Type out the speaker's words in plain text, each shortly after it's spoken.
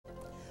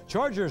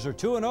Chargers are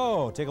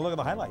 2-0. Take a look at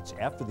the highlights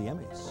after the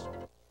Emmys.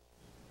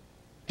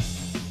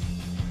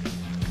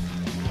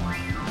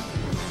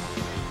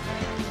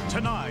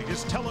 Tonight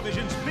is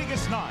television's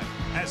biggest night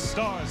as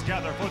stars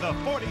gather for the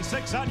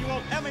 46th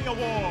Annual Emmy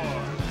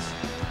Awards.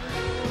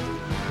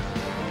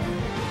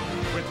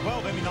 With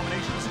 12 Emmy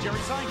nominations, Jerry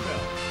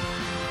Seinfeld.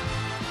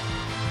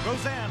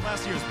 Roseanne,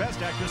 last year's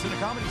Best Actress in a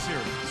Comedy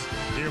Series.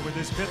 Here with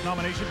his 5th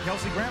nomination,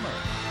 Kelsey Grammer.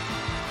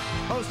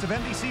 Host of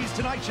NBC's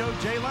Tonight Show,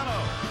 Jay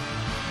Leno.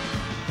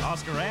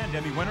 Oscar and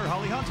Emmy winner,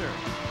 Holly Hunter.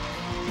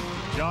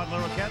 John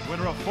LaRoquette,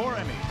 winner of 4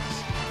 Emmys.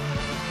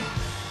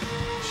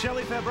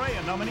 Shelley Fabre,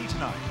 a nominee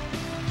tonight.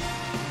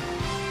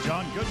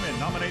 John Goodman,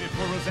 nominated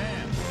for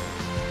Roseanne.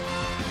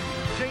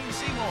 Jane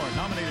Seymour,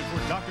 nominated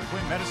for Dr.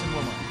 Quinn, Medicine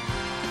Woman.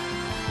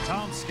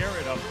 Tom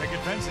Skerritt of Picket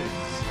Fences.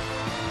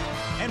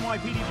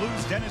 NYPD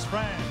Blues' Dennis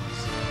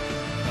Franz.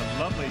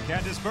 The lovely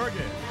Candice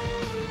Bergen.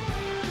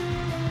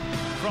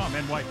 From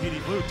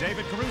NYPD Blue,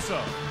 David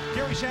Caruso.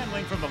 Gary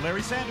Shandling from The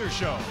Larry Sanders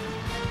Show.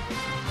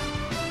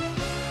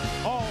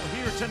 All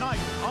here tonight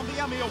on the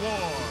Emmy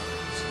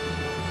Awards.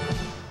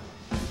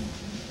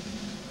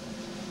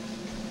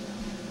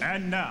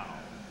 And now,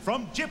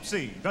 from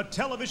Gypsy, the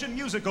television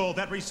musical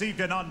that received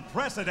an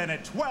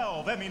unprecedented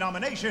 12 Emmy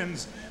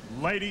nominations,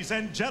 ladies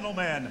and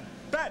gentlemen,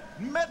 Bette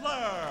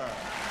Midler.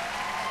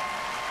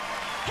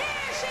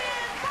 Here she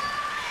is,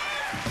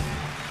 boys!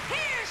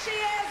 Here she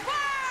is,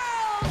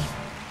 world!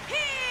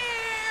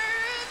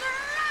 Here's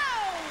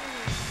Rose!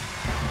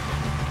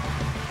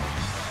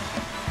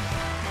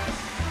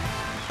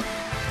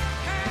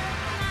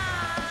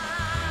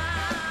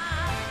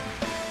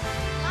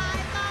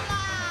 Lights on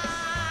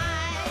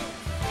lights!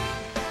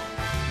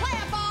 Play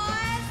it,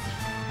 boys!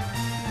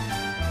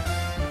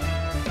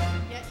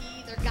 You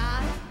either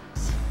got it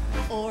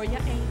or you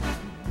ain't.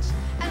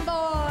 And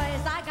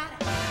boys, I got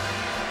it.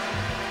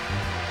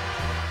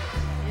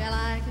 You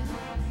like it?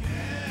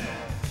 Yeah.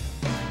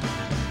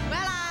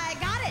 Well, I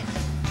got it.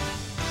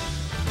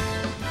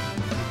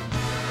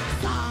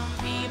 Some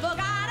people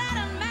got it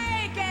and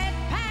make it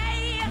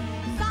pay.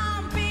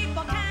 Some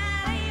people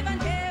can't even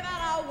give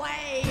it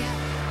away.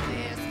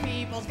 This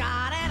people's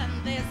got it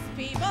and this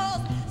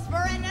people's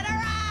spreading it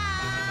around.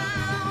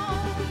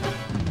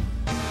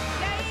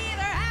 You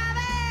either have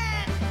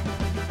it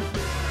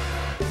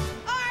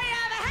or you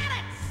haven't had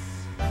it.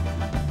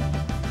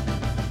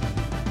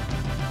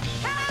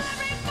 Hello,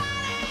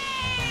 everybody!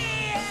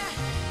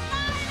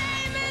 My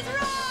name is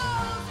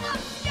Rose.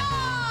 What's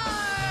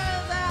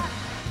yours?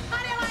 How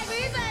do you like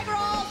these egg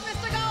rolls,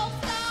 Mr.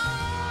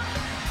 Goldstone?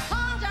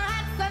 Hold your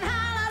hats and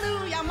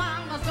hallelujah,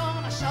 Mama's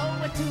gonna show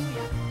it to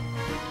you.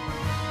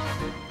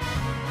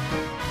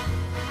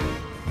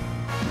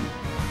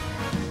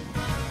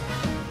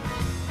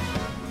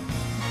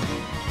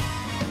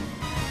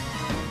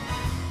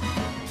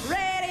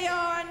 Ready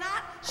or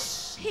not,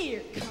 shh,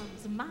 here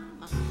comes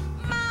Mama.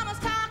 Mama's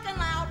talking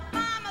loud,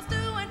 Mama's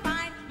doing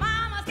fine,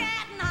 Mama's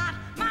getting hot,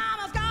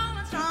 Mama's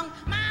going strong,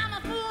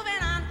 Mama's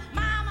moving on,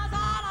 Mama's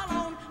all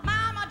alone,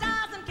 Mama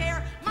doesn't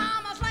care,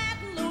 Mama's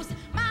letting loose,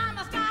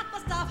 Mama's got the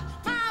stuff,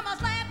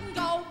 Mama's letting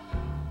go.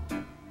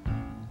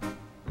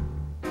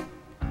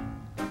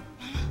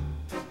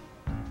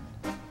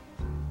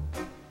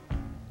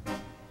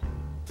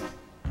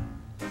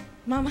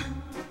 Mama.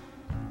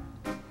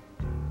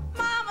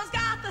 Mama's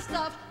got the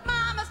stuff,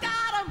 Mama's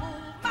gotta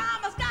move,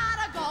 Mama's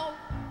gotta go.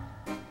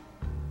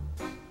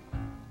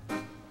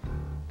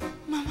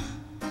 Mama.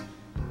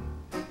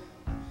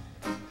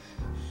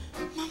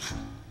 Mama.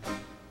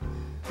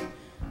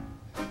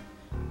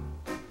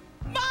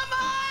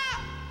 Mama!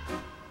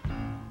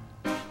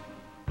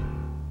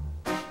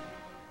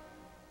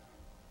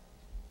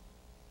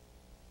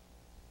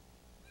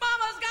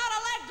 Mama's gotta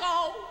let go.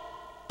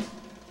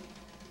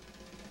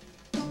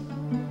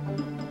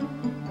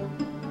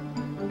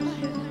 Why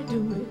did I do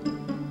it?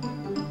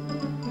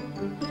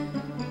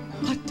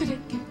 What did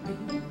it get me?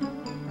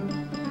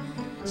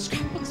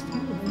 Scrapbooks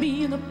full of me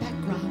in the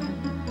background.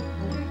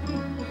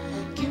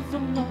 Give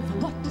them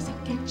love, what does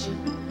it get you?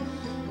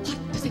 What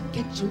does it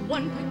get you?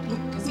 One quick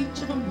look as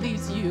each of them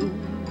leaves you.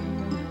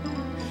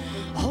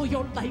 All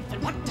your life,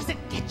 and what does it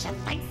get you?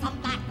 Thanks a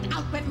lot.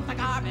 Out with the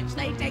garbage,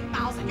 they take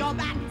miles and you're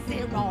back at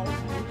 0.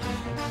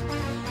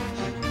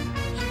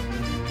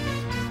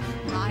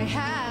 I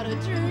had a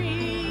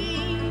dream.